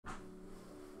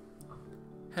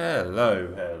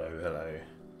Hello.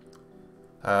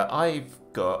 I've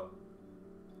got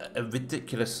a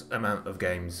ridiculous amount of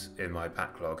games in my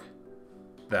backlog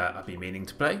that I've been meaning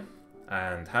to play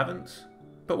and haven't,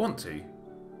 but want to.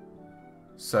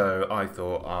 So I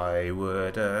thought I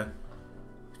would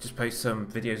just post some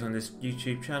videos on this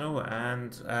YouTube channel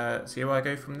and see where I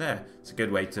go from there. It's a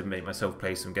good way to make myself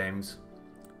play some games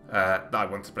that I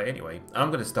want to play anyway. I'm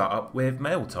going to start up with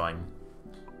Mail Time.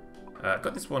 I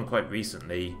got this one quite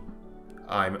recently.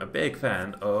 I'm a big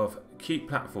fan of cute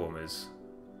platformers,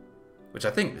 which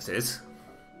I think this is.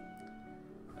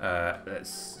 Let's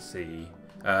see.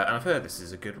 And I've heard this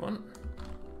is a good one.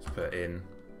 Let's put in.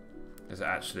 Let's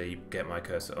actually get my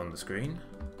cursor on the screen.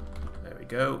 There we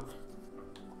go.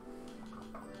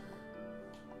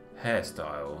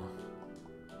 Hairstyle.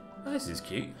 Oh, this is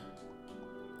cute.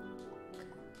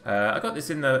 I got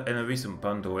this in a recent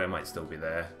bundle. It might still be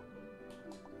there.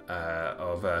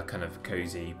 Of kind of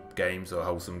cozy games or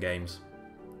wholesome games,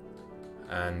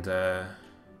 and to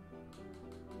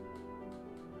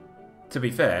be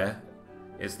fair,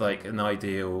 it's like an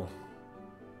ideal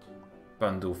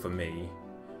bundle for me,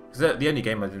 because the only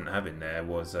game I didn't have in there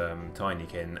was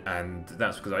Tinykin, and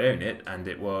that's because I own it, and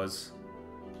it was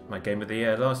my game of the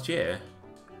year last year.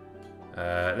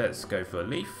 Let's go for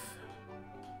leaf.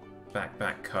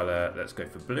 Backpack colour, let's go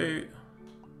for blue.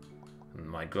 And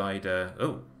my glider,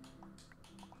 oh,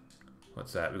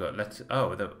 what's that? We've got letters.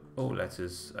 Oh, all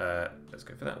letters. Let's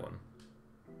go for that one.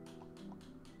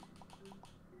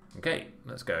 Okay,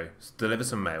 let's go. Let's deliver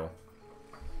some mail.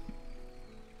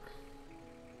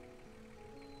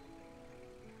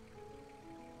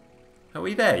 Are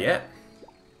we there yet?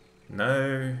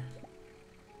 No.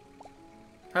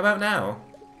 How about now?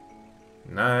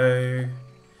 No.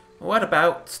 What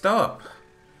about stop?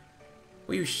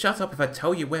 Will you shut up if I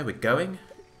tell you where we're going?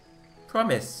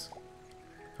 Promise.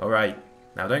 Alright,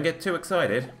 now don't get too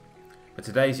excited, but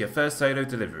today's your first solo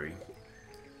delivery.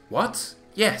 What?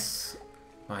 Yes!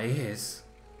 My ears.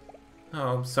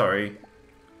 Oh, I'm sorry.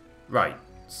 Right,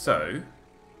 so...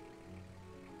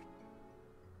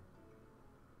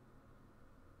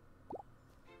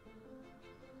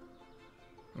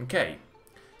 Okay,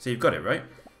 so you've got it, right?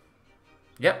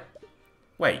 Yep.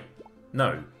 Wait,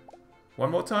 no.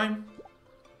 One more time?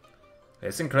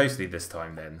 Listen closely this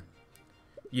time then.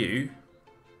 You,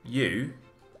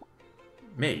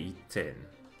 me, Tin,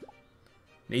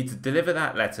 need to deliver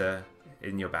that letter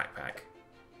in your backpack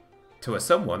to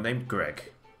someone named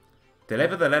Greg.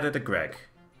 Deliver the letter to Greg,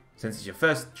 since it's your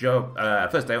first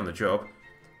day on the job.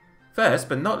 First,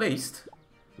 but not least.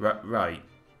 Right.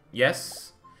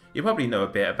 Yes, you probably know a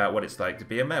bit about what it's like to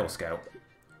be a mail scout.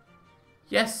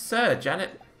 Yes, sir,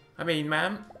 Janet. I mean,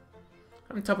 ma'am.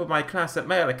 I'm top of my class at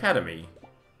Mail Academy.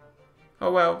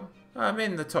 Oh well, I'm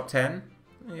in the top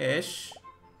 10-ish,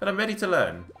 but I'm ready to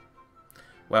learn.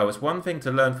 Well, it's one thing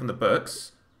to learn from the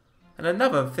books, and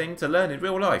another thing to learn in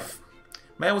real life.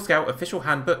 Mail Scout Official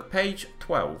Handbook, page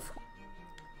 12.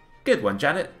 Good one,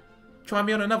 Janet. Try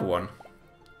me on another one.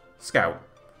 Scout,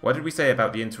 what did we say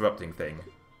about the interrupting thing?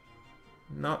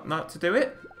 Not to do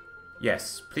it?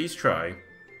 Yes, please try.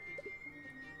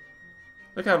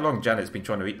 Look how long Janet's been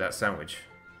trying to eat that sandwich.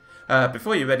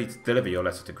 Before you're ready to deliver your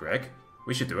letter to Greg,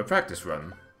 we should do a practice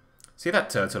run. See that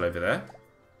turtle over there?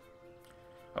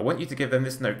 I want you to give them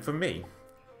this note from me.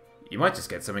 You might just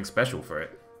get something special for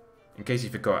it, in case you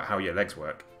forgot how your legs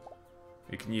work.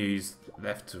 You can use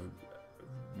left to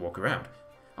walk around.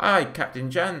 Aye,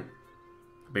 Captain Jan.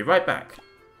 I'll be right back.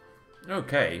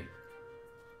 Okay.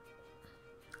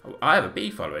 Oh, I have a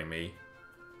bee following me.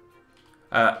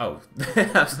 Oh,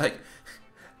 I was like...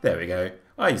 There we go.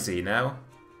 I see now.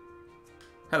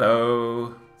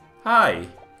 Hello. Hi.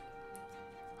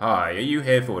 Hi, are you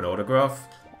here for an autograph?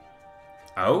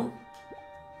 Oh?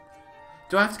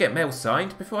 Do I have to get mail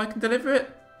signed before I can deliver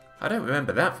it? I don't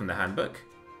remember that from the handbook.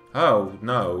 Oh,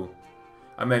 no.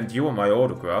 I meant, do you want my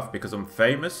autograph because I'm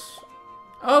famous?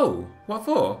 Oh, what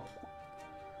for?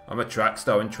 I'm a track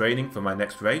star in training for my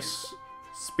next race.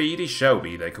 Speedy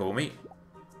Shelby, they call me.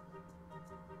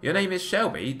 Your name is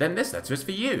Shelby? Then this letter is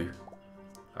for you.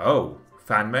 Oh,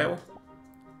 fan mail?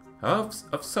 Of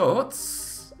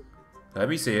sorts. Let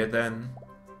me see it then.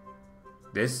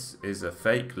 This is a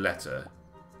fake letter.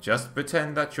 Just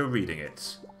pretend that you're reading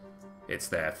it. It's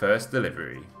their first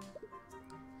delivery.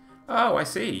 Oh, I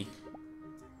see.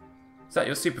 Is that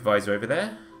your supervisor over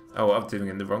there? Oh, I'm doing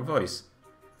it in the wrong voice.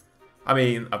 I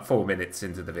mean, I'm 4 minutes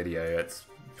into the video. It's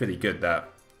pretty good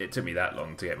that it took me that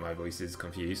long to get my voices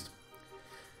confused.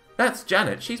 That's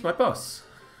Janet, she's my boss.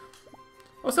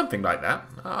 Or something like that.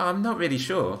 I'm not really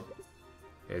sure.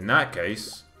 In that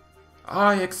case,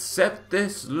 I accept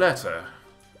this letter.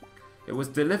 It was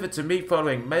delivered to me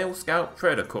following Mail Scout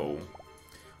protocol.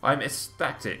 I'm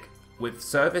ecstatic with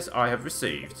service I have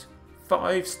received.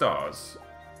 5 stars.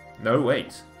 No,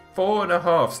 wait.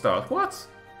 4.5 stars. What?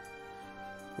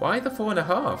 Why the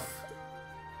 4.5?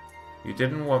 You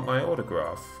didn't want my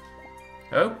autograph.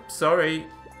 Oh, sorry.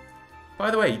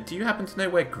 By the way, do you happen to know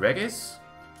where Greg is?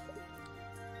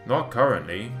 Not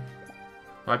currently.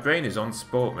 My brain is on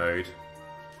sport mode.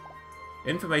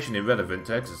 Information irrelevant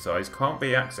to exercise can't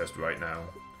be accessed right now.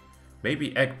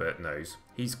 Maybe Egbert knows.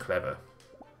 He's clever.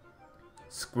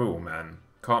 Squirrel man.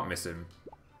 Can't miss him.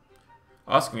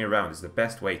 Asking around is the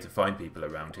best way to find people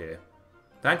around here.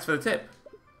 Thanks for the tip.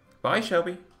 Bye,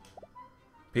 Shelby.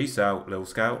 Peace out, little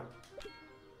scout.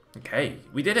 Okay,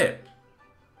 we did it.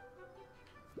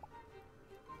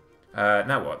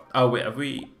 Now what? Oh, wait, are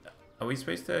we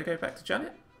supposed to go back to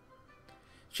Janet?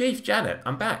 Chief Janet,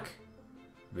 I'm back.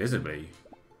 Visibly.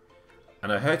 And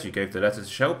I heard you gave the letter to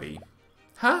Shelby.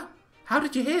 Huh? How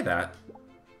did you hear that?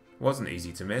 Wasn't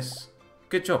easy to miss.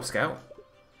 Good job, Scout.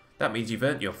 That means you've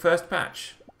earned your first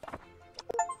patch.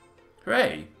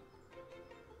 Hooray!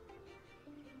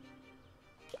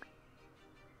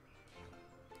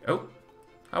 Oh,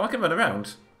 I can run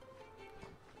around.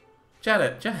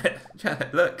 Janet,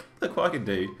 look what I can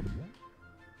do.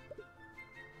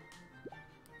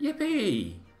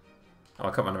 Yippee! Oh,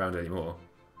 I can't run around anymore.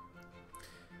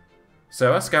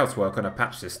 So our scouts work on a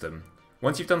patch system.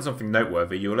 Once you've done something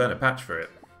noteworthy, you'll earn a patch for it.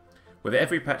 With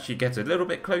every patch you get a little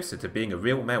bit closer to being a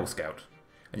real mail scout,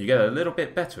 and you get a little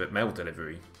bit better at mail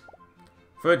delivery.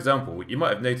 For example, you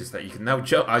might have noticed that you can now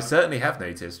jump. I certainly have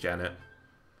noticed, Janet.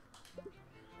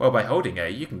 Well, by holding A,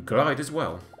 you can glide as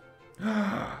well.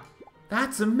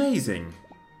 That's amazing!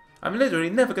 I'm literally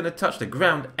never going to touch the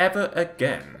ground ever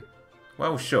again.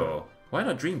 Well, sure. Why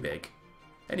not dream big?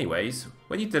 Anyways,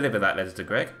 when you deliver that letter to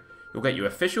Greg, you'll get your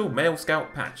official Mail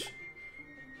Scout patch.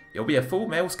 You'll be a full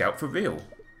Mail Scout for real.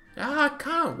 I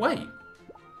can't wait.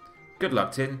 Good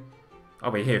luck, Tin.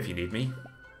 I'll be here if you need me.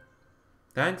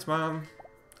 Thanks, Mum.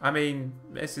 I mean,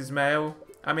 Mrs. Mail.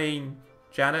 I mean,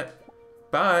 Janet.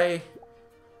 Bye.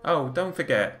 Oh, don't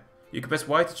forget. You can press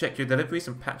Y to check your deliveries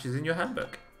and patches in your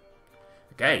handbook.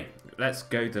 Okay, let's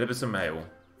go deliver some mail.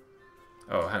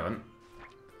 Oh, hang on.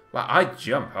 Wow, I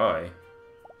jump high.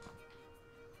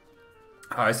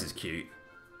 Oh, this is cute.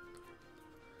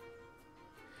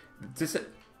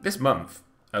 This month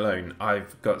alone,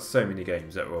 I've got so many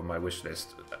games that are on my wish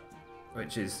list,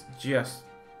 which is just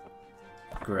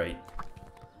great.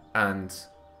 And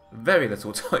very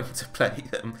little time to play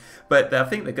them, but I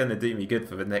think they're going to do me good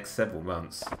for the next several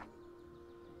months.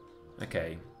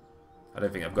 Okay, I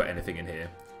don't think I've got anything in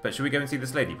here, but should we go and see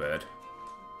this ladybird?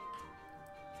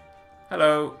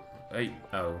 Hello. Hey.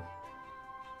 Oh.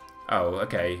 Oh,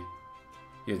 okay.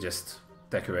 You're just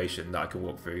decoration that I can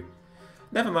walk through.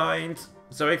 Never mind.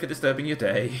 Sorry for disturbing your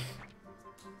day.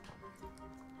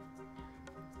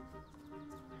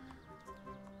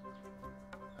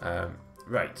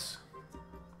 Right.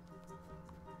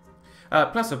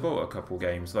 Plus I bought a couple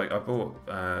games. Like I bought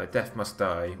Death Must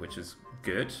Die, which is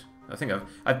good. I think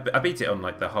I beat it on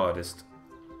like the hardest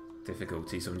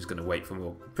difficulty, so I'm just going to wait for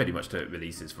more, pretty much till it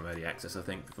releases from early access, I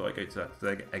think, before I go to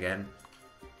that again.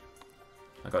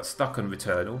 I got stuck on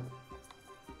Returnal,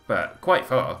 but quite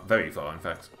far, very far in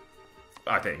fact,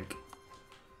 I think.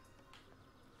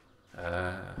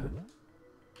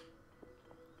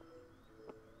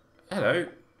 Hello.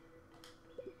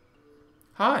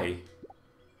 Hi.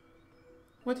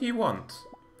 What do you want?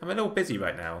 I'm a little busy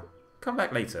right now. Come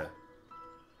back later.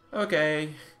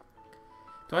 Okay.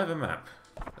 Do I have a map?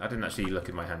 I didn't actually look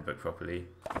in my handbook properly.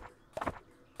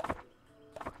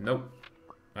 Nope.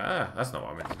 Ah, that's not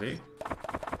what I meant to do.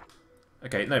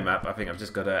 Okay, no map. I think I've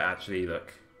just got to actually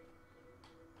look.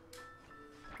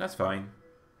 That's fine.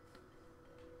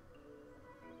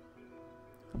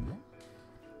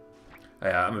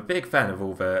 Yeah, I'm a big fan of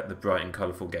all the bright and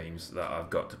colourful games that I've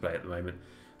got to play at the moment.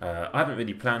 I haven't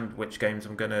really planned which games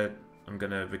I'm gonna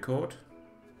record.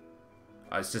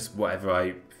 It's just whatever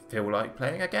I feel like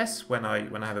playing, I guess, when I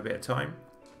have a bit of time.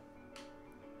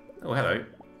 Oh, hello.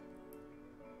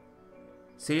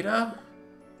 Cedar?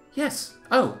 Yes.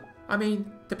 Oh, I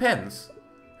mean, depends.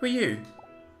 Who are you?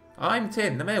 I'm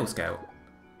Tin, the Mail Scout.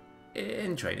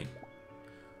 In training.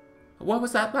 What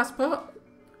was that last part?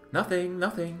 Nothing,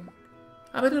 nothing.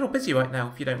 I'm a little busy right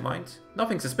now, if you don't mind.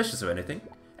 Nothing suspicious or anything.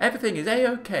 Everything is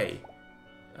A-OK.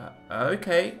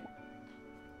 Okay.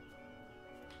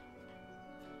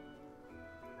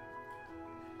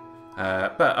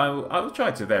 But I'll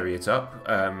try to vary it up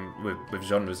with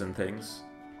genres and things.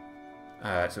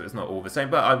 So it's not all the same.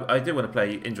 But I do want to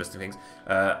play interesting things.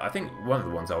 I think one of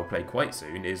the ones I'll play quite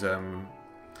soon is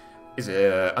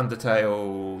it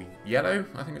Undertale Yellow?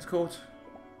 I think it's called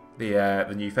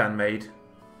the new fan-made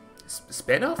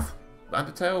spin-off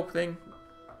Undertale thing.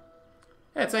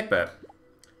 Yeah, it's Egbert.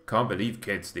 Can't believe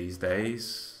kids these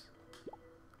days.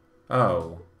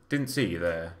 Oh, didn't see you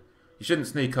there. You shouldn't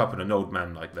sneak up on an old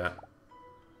man like that.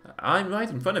 I'm right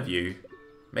in front of you.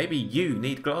 Maybe you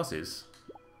need glasses.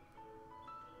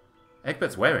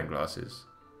 Egbert's wearing glasses.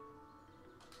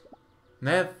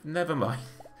 Never mind.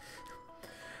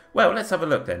 Well, let's have a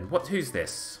look then. Who's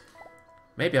this?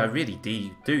 Maybe I really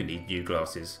do need new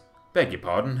glasses. Beg your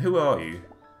pardon, who are you?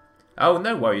 Oh,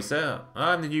 no worries, sir.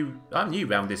 I'm new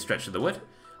round this stretch of the wood.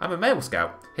 I'm a Mail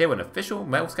Scout, here on official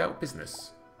Mail Scout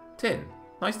business. Tin,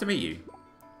 nice to meet you.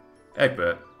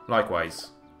 Egbert,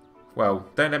 likewise. Well,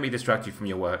 don't let me distract you from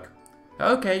your work.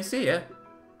 Okay, see ya.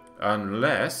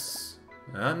 Unless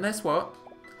what?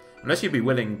 Unless you'd be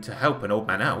willing to help an old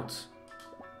man out.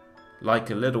 Like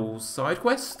a little side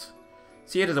quest?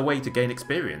 See it as a way to gain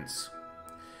experience.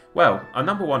 Well, our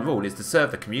 #1 rule is to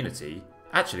serve the community.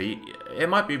 Actually, it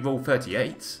might be rule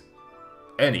 38.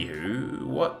 Anywho,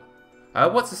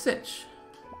 what's the sitch?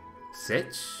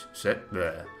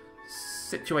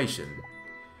 Situation.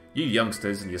 You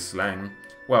youngsters and your slang.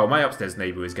 Well, my upstairs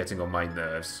neighbour is getting on my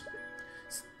nerves.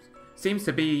 Seems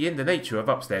to be in the nature of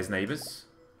upstairs neighbours.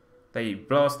 They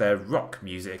blast their rock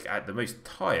music at the most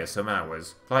tiresome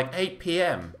hours, like 8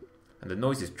 PM, and the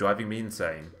noise is driving me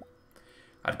insane.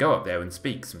 I'd go up there and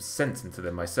speak some sense into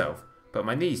them myself, but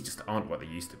my knees just aren't what they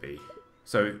used to be.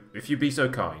 So, if you'd be so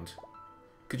kind,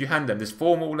 could you hand them this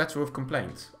formal letter of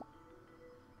complaint?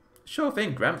 Sure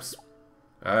thing, Gramps.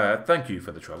 Thank you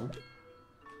for the trouble.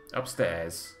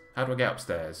 Upstairs. How do I get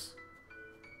upstairs?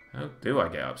 How do I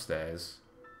get upstairs?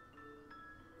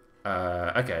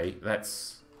 Okay,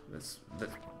 let's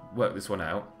work this one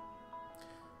out.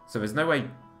 So there's no way...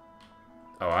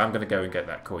 Oh, I'm going to go and get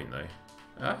that coin, though.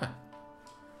 Ah.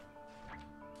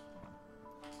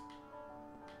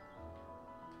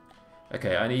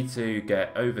 Okay, I need to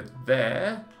get over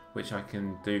there, which I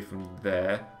can do from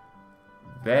there.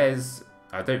 There's...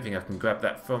 I don't think I can grab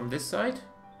that from this side.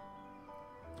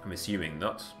 I'm assuming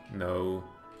not. No.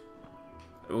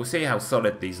 We'll see how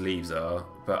solid these leaves are,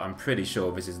 but I'm pretty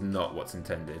sure this is not what's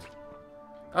intended.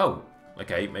 Oh,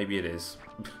 okay, maybe it is.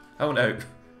 Oh no.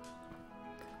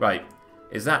 Right,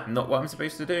 is that not what I'm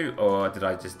supposed to do, or did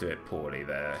I just do it poorly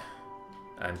there?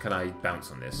 And can I bounce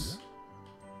on this?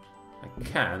 I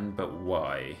can, but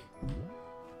why?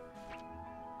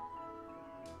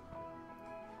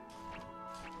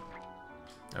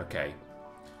 Okay.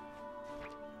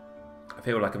 I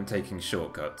feel like I'm taking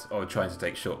shortcuts, or trying to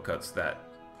take shortcuts that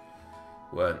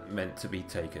weren't meant to be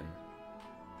taken.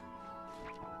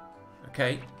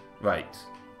 Okay, right.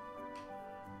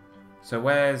 So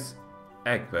where's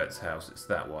Egbert's house? It's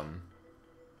that one.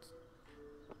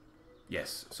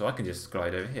 Yes, so I can just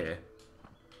glide over here.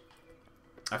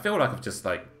 I feel like I've just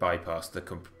like bypassed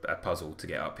a puzzle to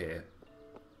get up here.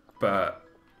 But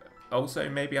also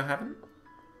maybe I haven't.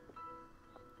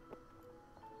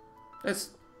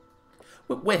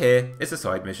 We're here. It's a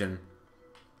side mission.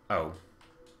 Oh.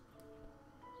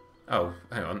 Oh,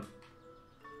 hang on.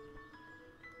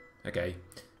 Okay.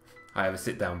 I have a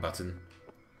sit down button.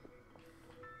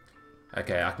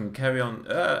 Okay, I can carry on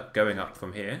going up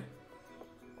from here.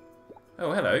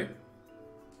 Oh, hello.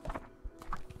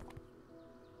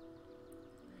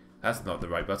 That's not the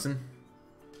right button.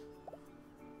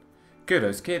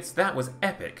 Kudos, kids. That was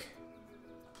epic.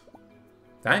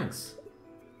 Thanks.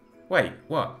 Wait,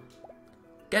 what?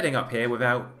 Getting up here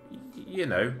without, you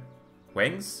know,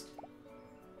 wings?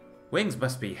 Wings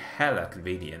must be hella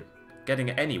convenient. Getting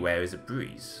anywhere is a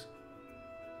breeze.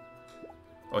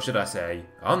 Or should I say,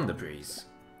 on the breeze.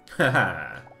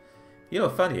 Haha. You're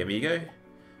funny, amigo.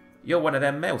 You're one of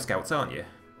them Mail Scouts, aren't you?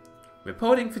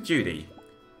 Reporting for duty.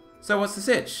 So what's the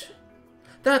sitch?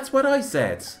 That's what I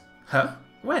said. Huh?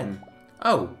 When?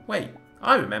 Oh, wait.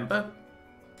 I remember.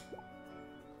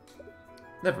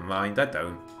 Never mind, I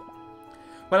don't.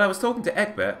 Well, I was talking to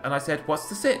Egbert and I said, what's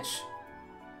the sitch?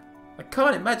 I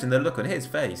can't imagine the look on his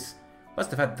face. Must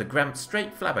have had the Gramps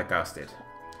straight flabbergasted.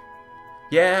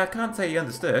 Yeah, I can't say he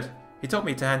understood. He told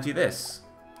me to hand you this.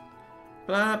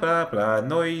 Blah blah blah,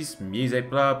 noise, music,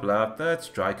 blah blah, third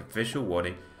strike, official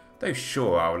warning. Those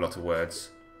sure are a lot of words.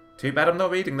 Too bad I'm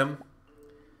not reading them.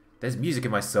 There's music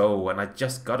in my soul and I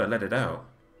just gotta let it out.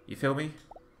 You feel me?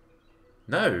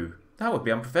 No, that would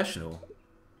be unprofessional.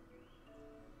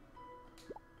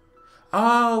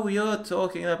 Oh, you're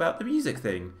talking about the music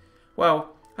thing.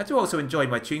 Well, I do also enjoy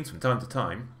my tunes from time to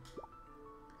time.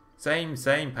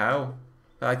 Same, pal.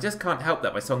 But I just can't help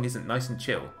that my song isn't nice and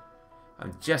chill.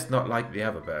 I'm just not like the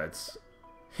other birds.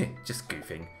 Just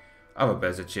goofing. Other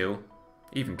birds are chill.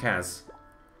 Even Kaz.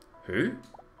 Who?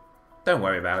 Don't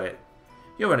worry about it.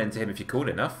 You'll run into him if you're cool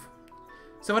enough.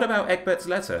 So what about Egbert's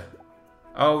letter?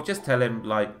 Oh, just tell him,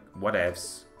 like,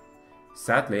 whatevs.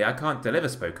 Sadly, I can't deliver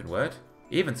spoken word.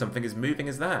 Even something as moving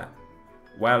as that.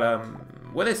 Well,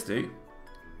 will this do?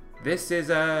 This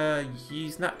is a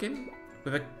used napkin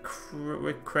with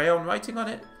with crayon writing on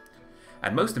it.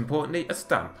 And most importantly, a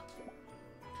stamp.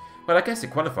 Well, I guess it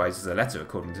qualifies as a letter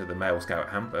according to the Male Scout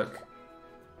Handbook.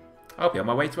 I'll be on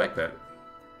my way to Egbert.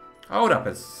 Hold up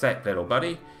a sec, little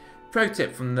buddy. Pro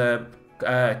tip from the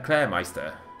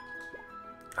Clairmeister.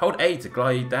 Hold A to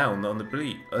glide down on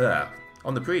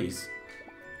the breeze.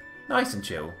 Nice and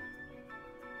chill.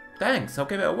 Thanks, I'll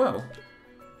give it a whirl.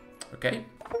 Okay.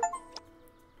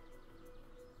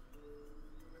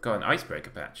 Got an icebreaker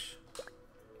patch.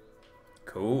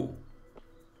 Cool.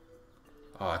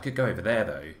 Oh, I could go over there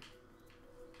though.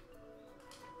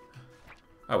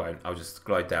 I won't. I'll just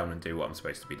glide down and do what I'm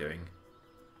supposed to be doing.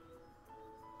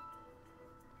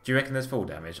 Do you reckon there's full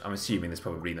damage? I'm assuming there's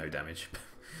probably no damage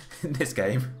in this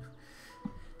game.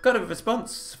 Got a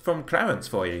response from Clarence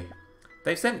for you.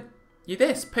 They've sent you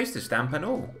this, postage stamp and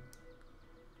all.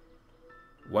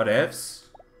 Whatevs?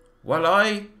 Well,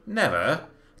 I never.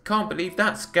 Can't believe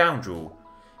that scoundrel.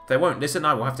 If they won't listen,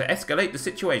 I will have to escalate the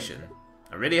situation.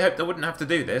 I really hope they wouldn't have to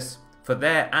do this, for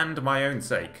their and my own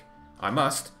sake. I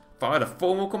must file a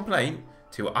formal complaint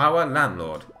to our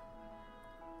landlord.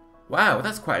 Wow,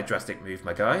 that's quite a drastic move,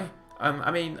 my guy.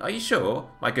 I mean, are you sure,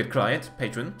 my good client,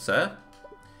 patron, sir?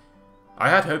 I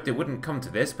had hoped it wouldn't come to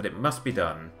this, but it must be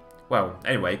done. Well,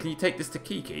 anyway, can you take this to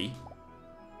Kiki?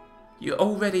 You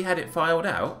already had it filed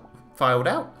out? Filled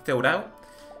out?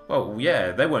 Well,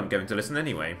 yeah, they weren't going to listen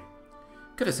anyway.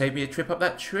 Could have saved me a trip up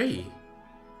that tree.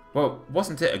 Well,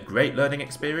 wasn't it a great learning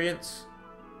experience?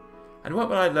 And what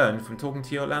will I learn from talking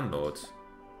to your landlord?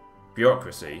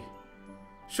 Bureaucracy.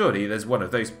 Surely there's one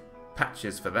of those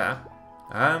patches for that.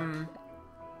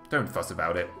 Don't fuss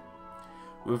about it.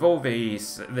 With all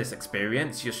this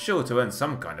experience, you're sure to earn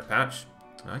some kind of patch.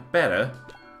 I'd better.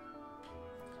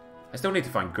 I still need to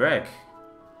find Greg.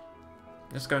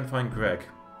 Let's go and find Greg.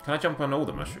 Can I jump on all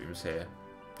the mushrooms here?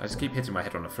 I just keep hitting my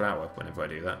head on a flower whenever I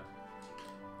do that.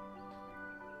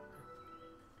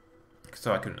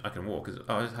 So I can walk.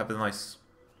 I just have a nice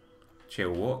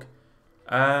chill walk.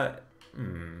 Let's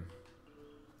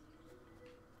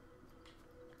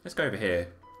go over here.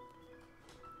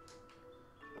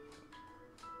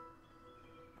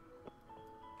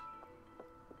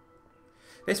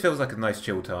 This feels like a nice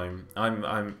chill time.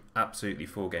 I'm absolutely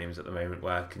full games at the moment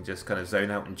where I can just kind of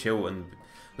zone out and chill and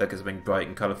look at something bright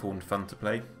and colourful and fun to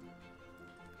play.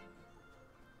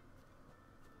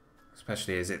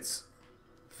 Especially as it's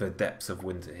the depths of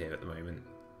winter here at the moment.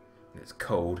 And it's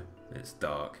cold and it's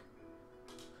dark.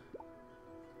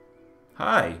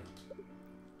 Hi!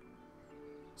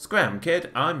 Scram,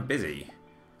 kid, I'm busy.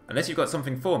 Unless you've got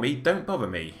something for me, don't bother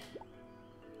me.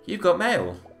 You've got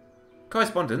mail.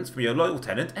 Correspondence from your loyal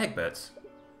tenant, Egbert.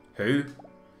 Who?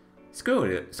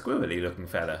 Squirrely looking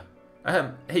fella.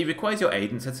 He requires your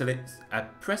aid in settling a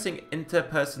pressing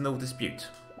interpersonal dispute.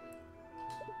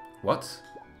 What?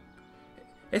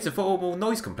 It's a formal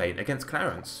noise complaint against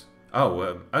Clarence.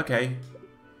 Oh, okay.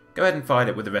 Go ahead and file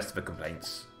it with the rest of the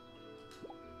complaints.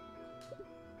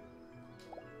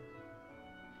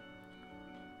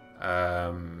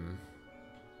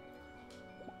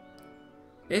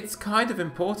 It's kind of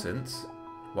important.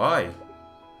 Why?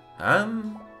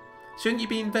 Shouldn't you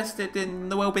be invested in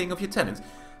the well-being of your tenants?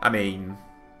 I mean,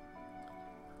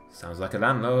 sounds like a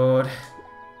landlord.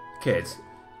 Kid,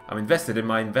 I'm invested in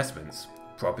my investments.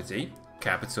 Property,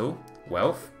 capital,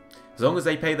 wealth. As long as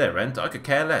they pay their rent, I could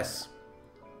care less.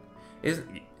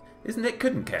 Isn't it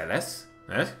couldn't care less?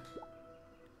 Eh?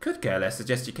 Could care less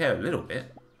suggests you care a little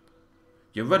bit.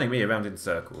 You're running me around in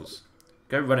circles.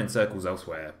 Go run in circles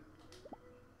elsewhere.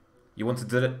 You want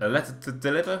a letter to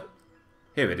deliver?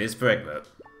 Here it is for Egbert.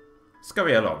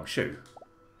 Scurry along, shoo.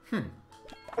 I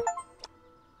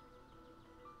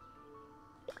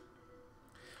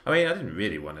mean, I didn't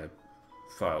really want to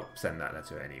send that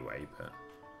letter anyway, but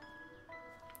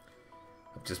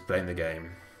I'm just playing the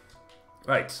game.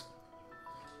 Right.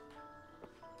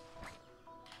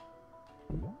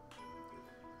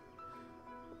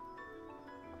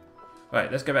 Right,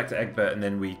 let's go back to Egbert and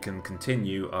then we can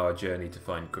continue our journey to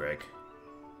find Greg.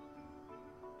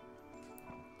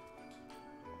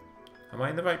 Am I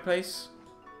in the right place?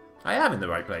 I am in the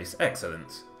right place.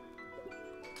 Excellent.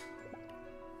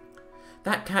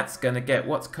 That cat's gonna get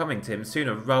what's coming to him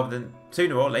sooner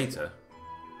or later.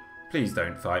 Please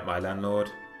don't fight, my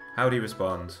landlord. How'd he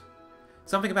respond?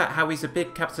 Something about how he's a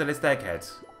big capitalist egghead.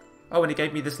 Oh, and he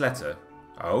gave me this letter.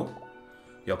 Oh?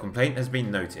 Your complaint has been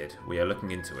noted. We are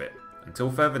looking into it.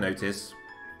 Until further notice.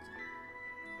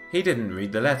 He didn't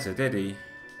read the letter, did he?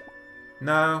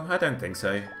 No, I don't think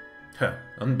so. Huh,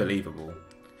 unbelievable.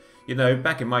 You know,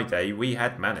 back in my day, we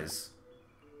had manners.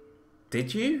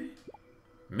 Did you?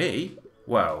 Me?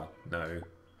 Well, no.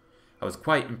 I was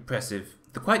quite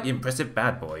the impressive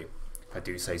bad boy, if I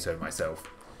do say so myself.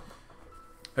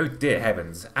 Oh dear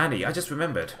heavens, Annie, I just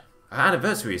remembered. Our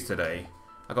anniversary is today.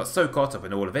 I got so caught up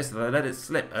in all of this that I let it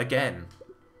slip again.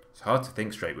 It's hard to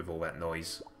think straight with all that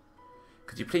noise.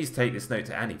 Could you please take this note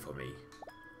to Annie for me?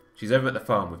 She's over at the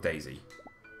farm with Daisy.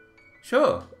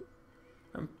 Sure.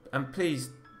 And please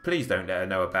don't let her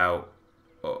know about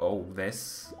all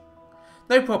this.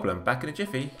 No problem, back in a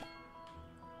jiffy.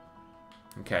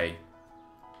 Okay.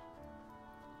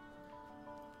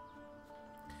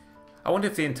 I wonder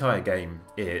if the entire game,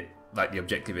 like the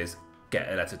objective is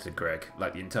get a letter to Greg.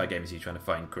 Like the entire game is you trying to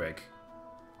find Greg.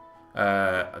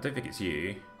 I don't think it's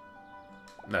you.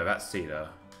 No, that's Cedar.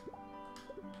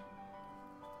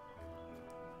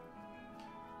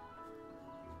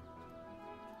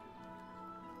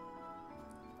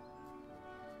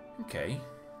 Okay.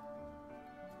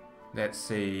 Let's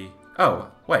see. Oh,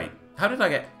 wait. How did I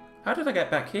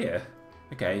get back here?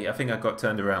 Okay, I think I got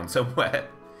turned around somewhere.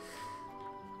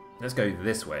 Let's go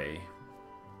this way.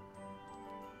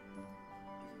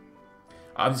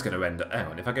 I'm just going to end up... Hang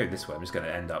on, if I go this way, I'm just going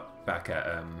to end up back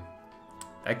at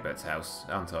Egbert's house,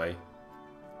 aren't I?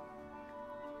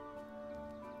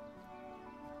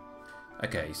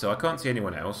 Okay, so I can't see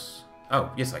anyone else.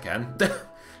 Oh, yes I can.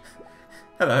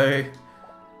 Hello.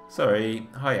 Sorry.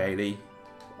 Hi, Ailey.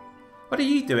 What are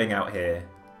you doing out here?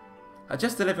 I'm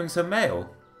just delivering some mail.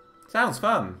 Sounds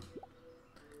fun.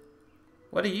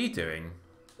 What are you doing?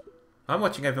 I'm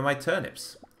watching over my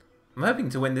turnips. I'm hoping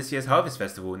to win this year's Harvest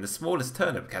Festival in the smallest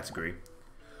turnip category.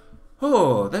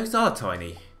 Oh, those are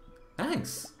tiny.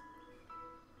 Thanks.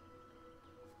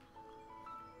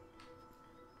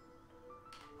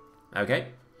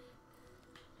 Okay.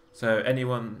 So,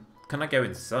 anyone... Can I go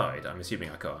inside? I'm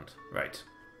assuming I can't. Right.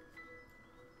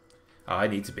 I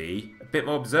need to be a bit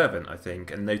more observant, I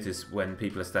think, and notice when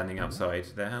people are standing outside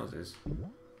their houses.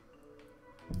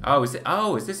 Oh, is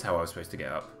this how I was supposed to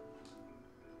get up?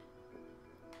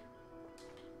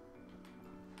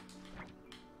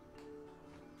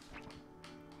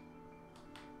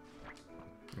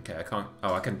 Okay, I can't...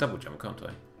 Oh, I can double jump, can't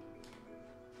I?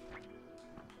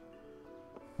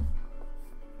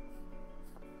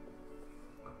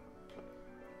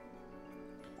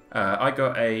 I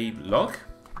got a log.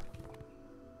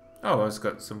 Oh, I've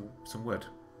got some wood.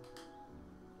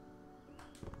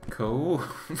 Cool.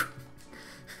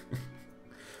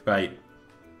 Right.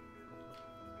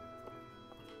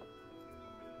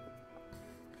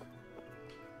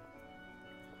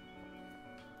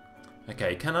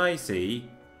 Okay, can I see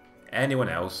anyone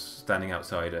else standing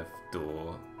outside a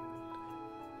door?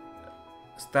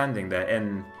 Standing there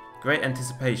in great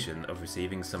anticipation of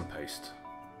receiving some post.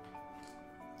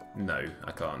 No,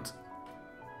 I can't.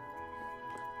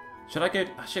 Should I go?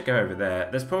 I should go over there.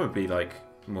 There's probably like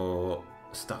more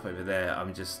stuff over there.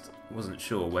 I'm just wasn't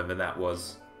sure whether that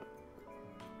was...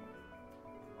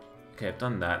 Okay, I've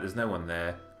done that. There's no one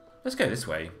there. Let's go this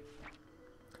way.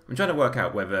 I'm trying to work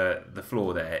out whether the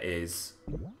floor there is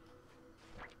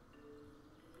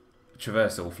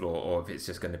traversal floor or if it's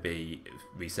just going to be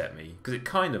reset me. Because it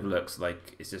kind of looks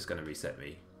like it's just going to reset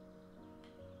me.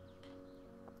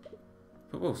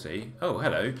 But we'll see. Oh,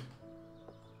 hello.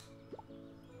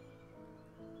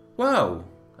 Whoa!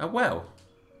 A well.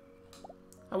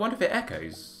 I wonder if it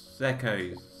echoes.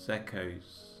 Echoes,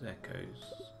 echoes,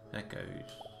 echoes,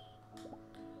 echoes.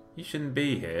 You shouldn't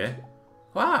be here.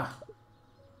 Ah!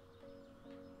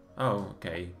 Oh,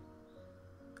 okay.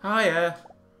 Hiya!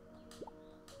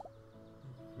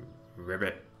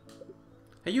 Ribbit.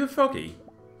 Are you a froggy?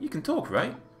 You can talk,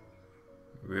 right?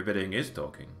 Ribbiting is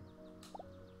talking.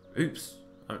 Oops.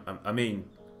 I mean,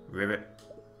 Ribbit.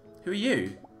 Who are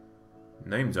you?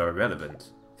 Names are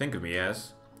irrelevant. Think of me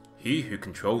as he who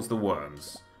controls the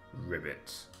worms.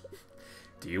 Ribbit.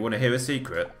 Do you want to hear a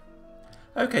secret?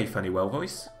 Okay, funny well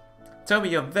voice. Tell me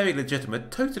your very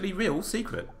legitimate, totally real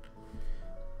secret.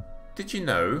 Did you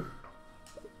know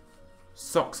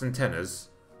Sock's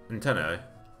antennae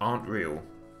aren't real?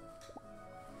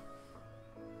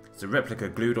 It's a replica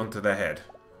glued onto their head.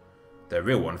 Their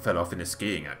real one fell off in a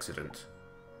skiing accident.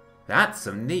 That's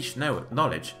some niche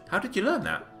knowledge. How did you learn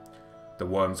that? The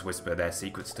worms whisper their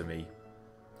secrets to me.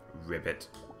 Ribbit.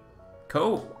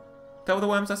 Cool. Tell the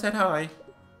worms I said hi.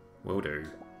 Will do.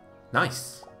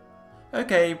 Nice.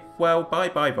 Okay, well,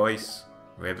 bye-bye, boys.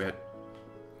 Ribbit.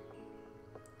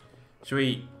 Should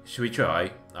we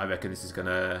try? I reckon this is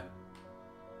gonna...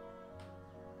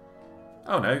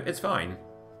 Oh no, it's fine.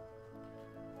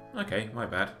 Okay, my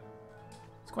bad.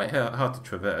 It's quite hard to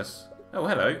traverse. Oh,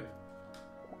 hello.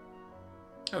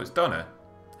 Oh, it's Donna.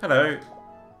 Hello.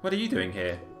 What are you doing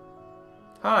here?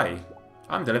 Hi.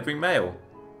 I'm delivering mail.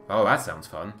 Oh, that sounds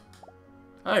fun.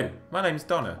 Oh, my name's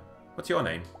Donna. What's your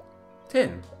name?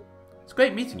 Tin. It's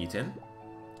great meeting you, Tin.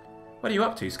 What are you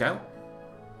up to, Scout?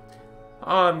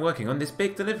 I'm working on this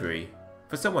big delivery.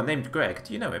 For someone named Greg.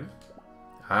 Do you know him?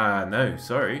 Ah, no,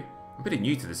 sorry. I'm pretty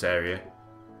new to this area.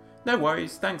 No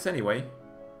worries, thanks anyway.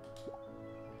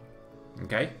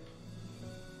 Okay.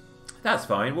 That's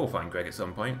fine, we'll find Greg at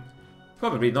some point.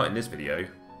 Probably not in this video.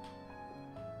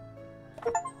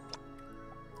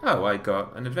 Oh, I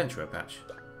got an adventurer patch.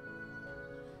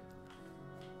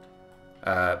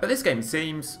 But this game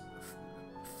seems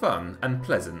fun and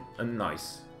pleasant and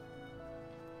nice.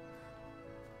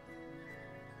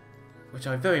 Which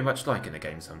I very much like in a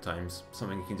game sometimes.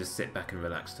 Something you can just sit back and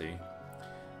relax to.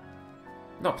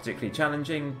 Not particularly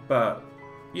challenging, but,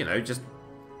 you know, just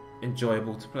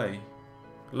enjoyable to play.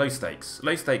 Low stakes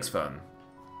fun.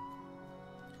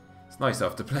 It's nice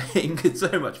after playing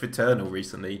so much Returnal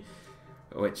recently,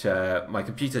 which my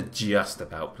computer just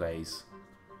about plays.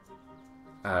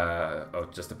 Or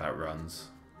just about runs.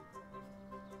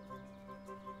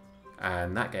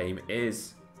 And that game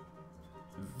is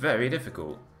very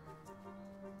difficult.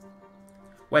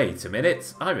 Wait a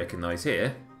minute, I recognise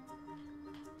here.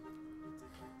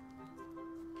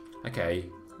 Okay,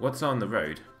 what's on the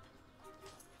road?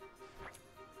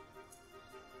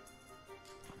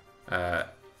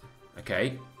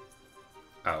 Okay.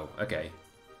 Oh, okay.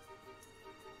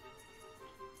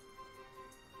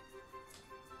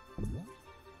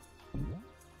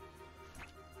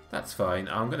 That's fine.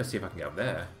 I'm going to see if I can get up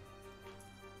there.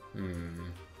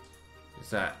 Is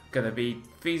that going to be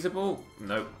feasible?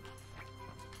 Nope.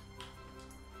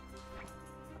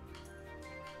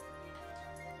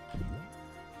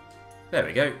 There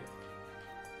we go.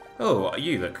 Oh,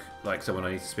 you look like someone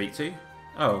I need to speak to.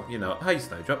 Oh, you know, hey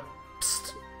Snowdrop.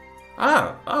 Psst.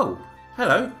 Oh,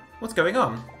 hello. What's going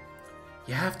on?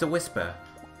 You have to whisper.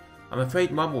 I'm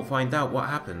afraid Mum will find out what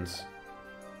happens.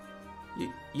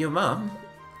 Your mum?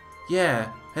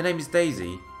 Yeah, her name is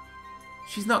Daisy.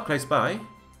 She's not close by.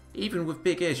 Even with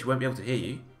big ears, she won't be able to hear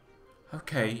you.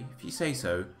 Okay, if you say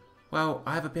so. Well,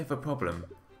 I have a bit of a problem.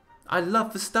 I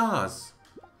love the stars.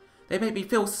 They make me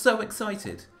feel so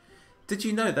excited. Did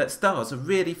you know that stars are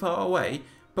really far away,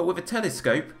 but with a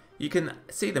telescope, you can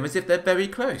see them as if they're very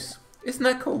close? Isn't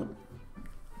that cool?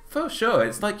 For sure,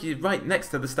 it's like you're right next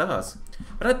to the stars.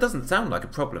 But that doesn't sound like a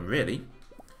problem, really.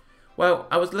 Well,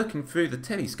 I was looking through the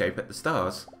telescope at the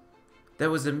stars. There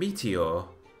was a meteor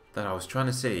that I was trying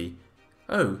to see.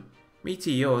 Oh,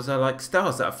 meteors are like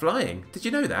stars that are flying. Did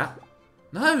you know that?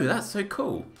 No, that's so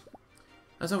cool.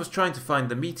 As I was trying to find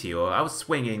the meteor, I was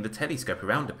swinging the telescope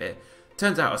around a bit.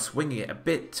 Turns out I was swinging it a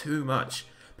bit too much.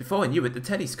 Before I knew it, the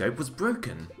telescope was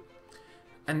broken.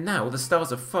 And now the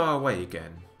stars are far away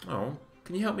again. Oh,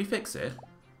 can you help me fix it?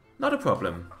 Not a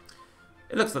problem.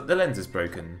 It looks like the lens is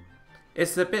broken.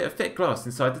 It's a bit of thick glass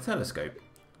inside the telescope.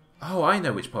 Oh, I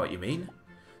know which part you mean.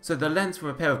 So the lens from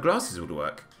a pair of glasses would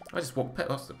work. I just walked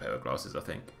past a pair of glasses, I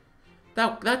think.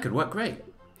 That could work great.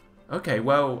 Okay,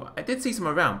 well, I did see some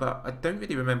around, but I don't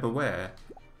really remember where.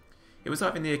 It was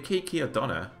either near Kiki or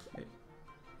Donna.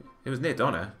 It was near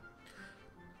Donna.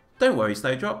 Don't worry,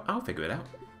 Snowdrop. I'll figure it out.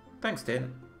 Thanks,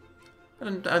 Tin.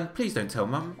 And please don't tell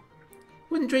Mum.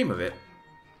 Wouldn't dream of it.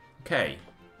 Okay.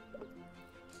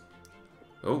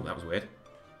 Oh, that was weird.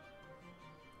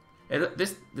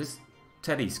 This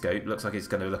telescope looks like it's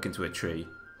going to look into a tree.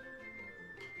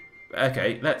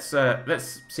 Okay, let's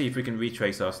see if we can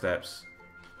retrace our steps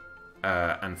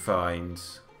and find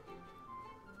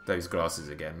those glasses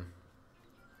again.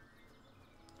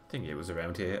 I think it was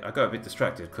around here. I got a bit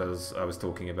distracted because I was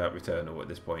talking about Returnal at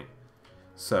this point.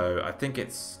 So I think it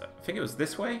was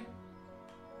this way?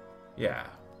 Yeah.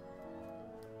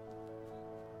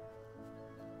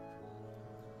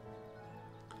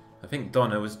 I think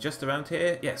Donna was just around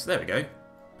here. Yes, there we go.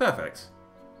 Perfect.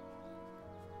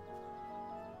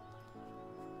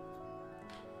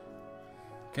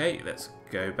 Okay, let's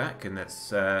go back and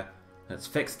let's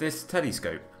fix this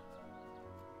telescope.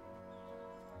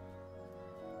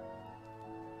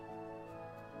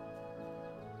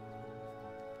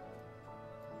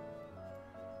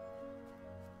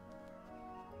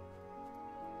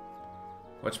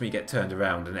 Watch me get turned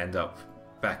around and end up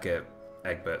back at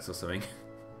Egbert's or something.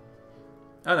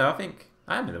 Oh no, I think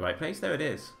I am in the right place. There it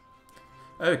is.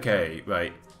 Okay,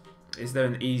 right. Is there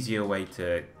an easier way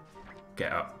to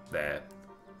get up there?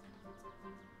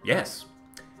 Yes.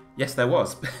 Yes, there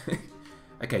was.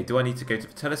 Okay, do I need to go to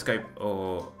the telescope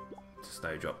or to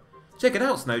Snowdrop? Check it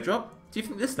out, Snowdrop. Do you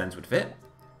think this lens would fit?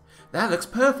 That looks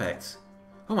perfect.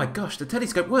 Oh my gosh, the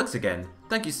telescope works again.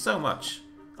 Thank you so much.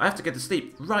 I have to go to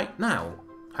sleep right now.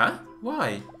 Huh?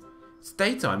 Why? It's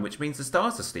daytime, which means the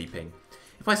stars are sleeping.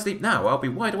 If I sleep now, I'll be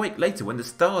wide awake later when the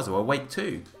stars are awake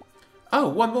too. Oh,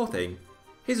 one more thing.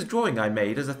 Here's a drawing I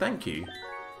made as a thank you.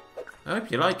 I hope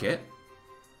you like it.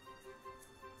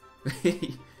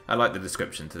 I like the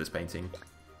description to this painting.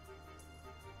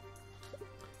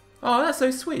 Oh, that's so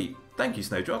sweet. Thank you,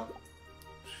 Snowdrop.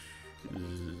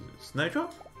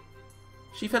 Snowdrop?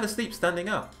 She fell asleep standing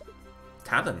up.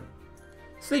 Talon.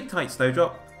 Sleep tight,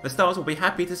 Snowdrop. The stars will be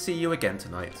happy to see you again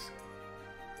tonight.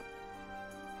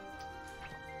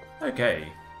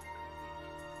 Okay.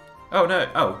 Oh no,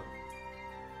 oh.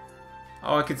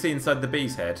 Oh, I can see inside the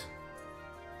bee's head.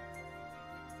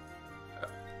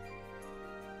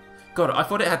 God, I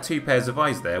thought it had two pairs of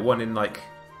eyes there. One in, like,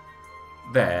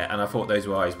 there, and I thought those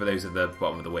were eyes, but those are the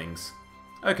bottom of the wings.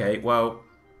 Okay, well...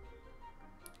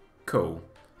 Cool.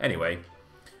 Anyway.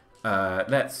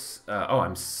 Let's... oh,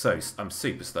 I'm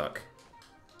super stuck.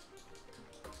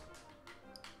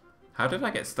 How did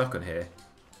I get stuck on here?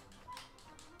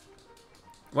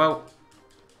 Well...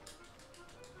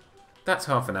 That's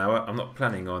half an hour. I'm not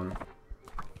planning on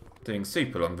doing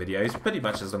super long videos. Pretty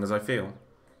much as long as I feel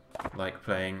like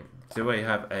playing. Do I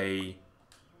have a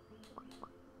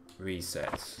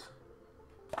reset?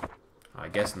 I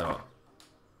guess not.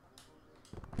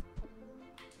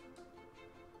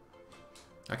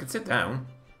 I could sit down.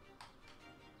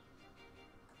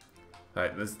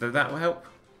 Right, does that help?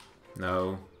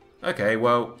 No. Okay,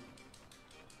 well,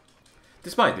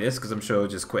 despite this, because I'm sure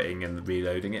just quitting and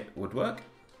reloading it would work,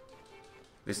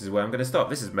 this is where I'm going to stop.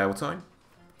 This is mail time.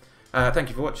 Thank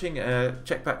you for watching.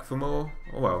 Check back for more.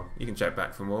 Well, you can check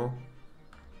back for more.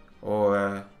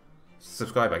 Or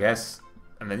subscribe, I guess.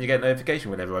 And then you get a notification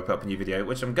whenever I put up a new video,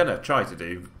 which I'm going to try to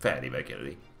do fairly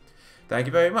regularly. Thank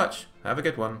you very much. Have a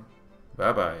good one.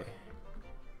 Bye-bye.